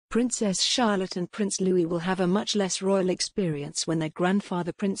Princess Charlotte and Prince Louis will have a much less royal experience when their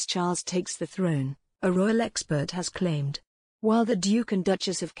grandfather Prince Charles takes the throne, a royal expert has claimed. While the Duke and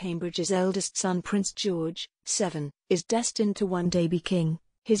Duchess of Cambridge's eldest son Prince George, 7, is destined to one day be king,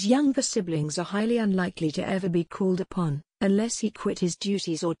 his younger siblings are highly unlikely to ever be called upon, unless he quit his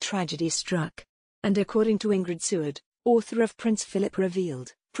duties or tragedy struck. And according to Ingrid Seward, author of Prince Philip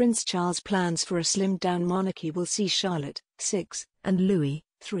Revealed, Prince Charles' plans for a slimmed-down monarchy will see Charlotte, 6, and Louis,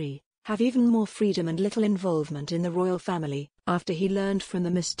 3, have even more freedom and little involvement in the royal family, after he learned from the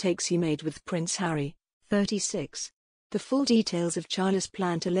mistakes he made with Prince Harry, 36. The full details of Charles'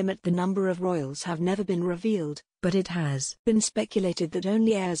 plan to limit the number of royals have never been revealed, but it has been speculated that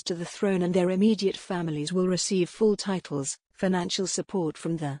only heirs to the throne and their immediate families will receive full titles, financial support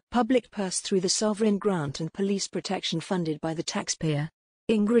from the public purse through the sovereign grant and police protection funded by the taxpayer.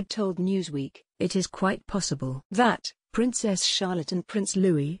 Ingrid told Newsweek, "It is quite possible that Princess Charlotte and Prince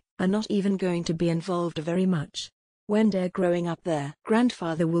Louis are not even going to be involved very much. When they're growing up, their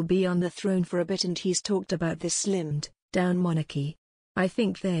grandfather will be on the throne for a bit, and he's talked about this slimmed-down monarchy. I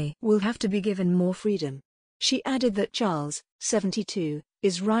think they will have to be given more freedom." She added that Charles, 72,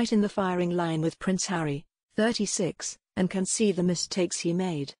 is right in the firing line with Prince Harry, 36, and can see the mistakes he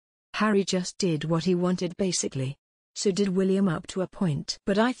made. Harry just did what he wanted basically. So did William up to a point.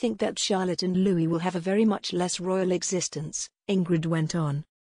 But I think that Charlotte and Louis will have a very much less royal existence, Ingrid went on.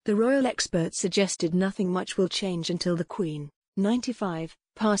 The royal expert suggested nothing much will change until the Queen, 95,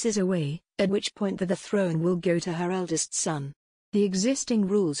 passes away, at which point the throne will go to her eldest son. The existing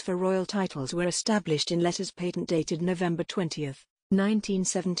rules for royal titles were established in letters patent dated November 20,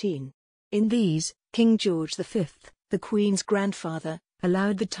 1917. In these, King George V, the Queen's grandfather,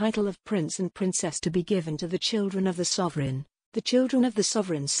 allowed the title of Prince and Princess to be given to the children of the sovereign, the children of the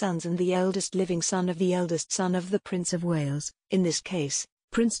sovereign's sons and the eldest living son of the eldest son of the Prince of Wales, in this case,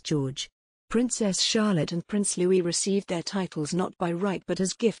 Prince George. Princess Charlotte and Prince Louis received their titles not by right but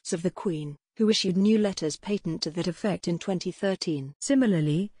as gifts of the Queen, who issued new letters patent to that effect in 2013.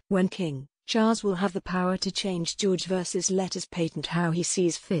 Similarly, when King Charles will have the power to change George V's letters patent how he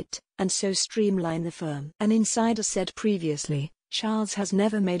sees fit, and so streamline the firm. An insider said previously, Charles has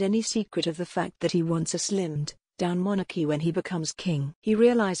never made any secret of the fact that he wants a slimmed-down monarchy when he becomes king. He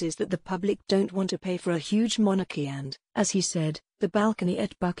realizes that the public don't want to pay for a huge monarchy and, as he said, the balcony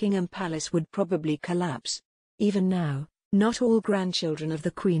at Buckingham Palace would probably collapse. Even now, not all grandchildren of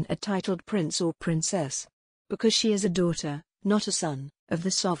the Queen are titled Prince or Princess. Because she is a daughter, not a son, of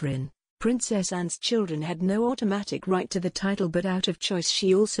the sovereign, Princess Anne's children had no automatic right to the title, but out of choice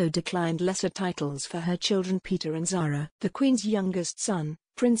she also declined lesser titles for her children Peter and Zara. The Queen's youngest son,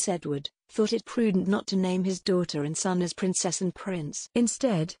 Prince Edward, thought it prudent not to name his daughter and son as Princess and Prince.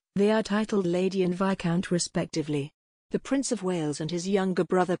 Instead, they are titled Lady and Viscount respectively. The Prince of Wales and his younger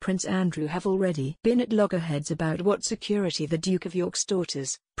brother Prince Andrew have already been at loggerheads about what security the Duke of York's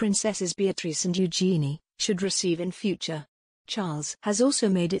daughters, Princesses Beatrice and Eugenie, should receive in future. Charles has also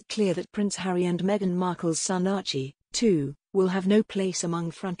made it clear that Prince Harry and Meghan Markle's son Archie, too, will have no place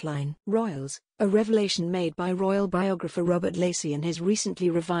among frontline royals, a revelation made by royal biographer Robert Lacey in his recently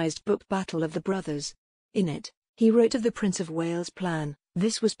revised book Battle of the Brothers. In it, he wrote of the Prince of Wales' plan,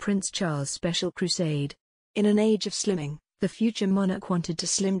 "This was Prince Charles' special crusade. In an age of slimming, the future monarch wanted to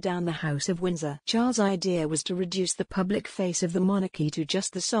slim down the House of Windsor. Charles' idea was to reduce the public face of the monarchy to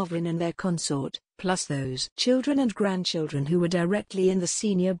just the sovereign and their consort, plus those children and grandchildren who were directly in the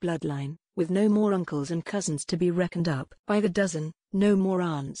senior bloodline, with no more uncles and cousins to be reckoned up by the dozen, no more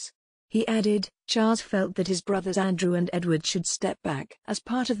aunts." He added, Charles felt that his brothers Andrew and Edward should step back as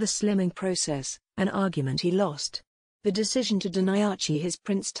part of the slimming process, an argument he lost. The decision to deny Archie his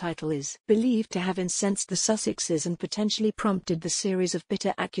prince title is believed to have incensed the Sussexes and potentially prompted the series of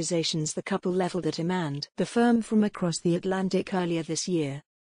bitter accusations the couple leveled at him and the firm from across the Atlantic earlier this year.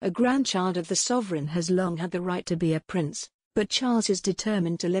 A grandchild of the sovereign has long had the right to be a prince, but Charles is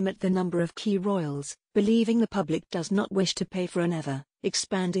determined to limit the number of key royals, believing the public does not wish to pay for an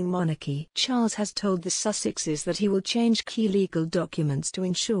ever-expanding monarchy. Charles has told the Sussexes that he will change key legal documents to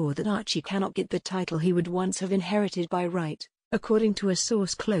ensure that Archie cannot get the title he would once have inherited by right, according to a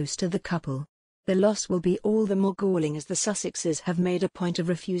source close to the couple. The loss will be all the more galling as the Sussexes have made a point of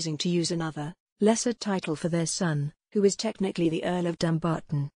refusing to use another, lesser title for their son, who is technically the Earl of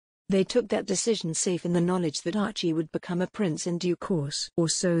Dumbarton. They took that decision safe in the knowledge that Archie would become a prince in due course, or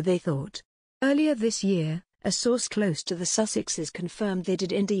so they thought. Earlier this year, a source close to the Sussexes confirmed they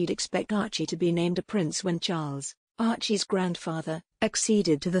did indeed expect Archie to be named a prince when Charles, Archie's grandfather,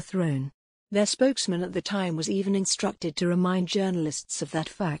 acceded to the throne. Their spokesman at the time was even instructed to remind journalists of that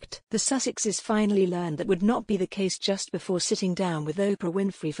fact. The Sussexes finally learned that would not be the case just before sitting down with Oprah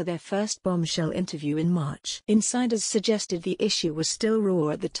Winfrey for their first bombshell interview in March. Insiders suggested the issue was still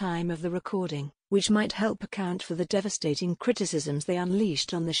raw at the time of the recording, which might help account for the devastating criticisms they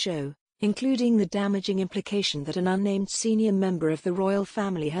unleashed on the show, including the damaging implication that an unnamed senior member of the royal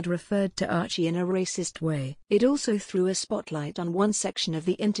family had referred to Archie in a racist way. It also threw a spotlight on one section of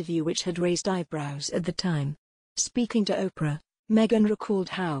the interview which had raised eyebrows at the time. Speaking to Oprah, Meghan recalled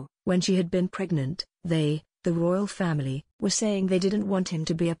how, when she had been pregnant, they, the royal family, were saying they didn't want him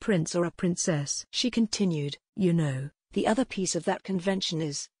to be a prince or a princess. She continued, "You know, the other piece of that convention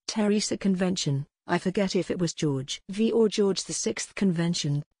is, Teresa Convention, I forget if it was George V or George VI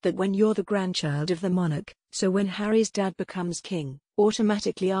Convention, that when you're the grandchild of the monarch, so when Harry's dad becomes king,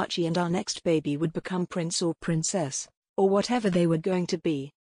 automatically Archie and our next baby would become prince or princess, or whatever they were going to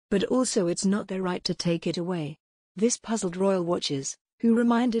be. But also it's not their right to take it away." This puzzled royal watchers, who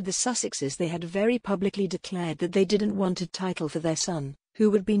reminded the Sussexes they had very publicly declared that they didn't want a title for their son, who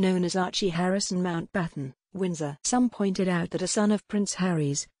would be known as Archie Harrison Mountbatten, Windsor. Some pointed out that a son of Prince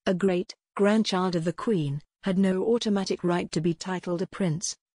Harry's, a great-grandchild of the Queen, had no automatic right to be titled a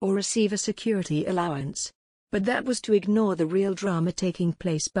prince, or receive a security allowance. But that was to ignore the real drama taking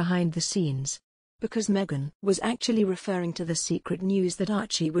place behind the scenes. Because Meghan was actually referring to the secret news that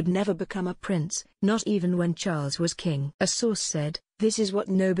Archie would never become a prince, not even when Charles was king. A source said, "This is what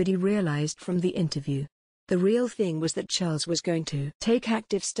nobody realized from the interview. The real thing was that Charles was going to take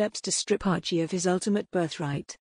active steps to strip Archie of his ultimate birthright.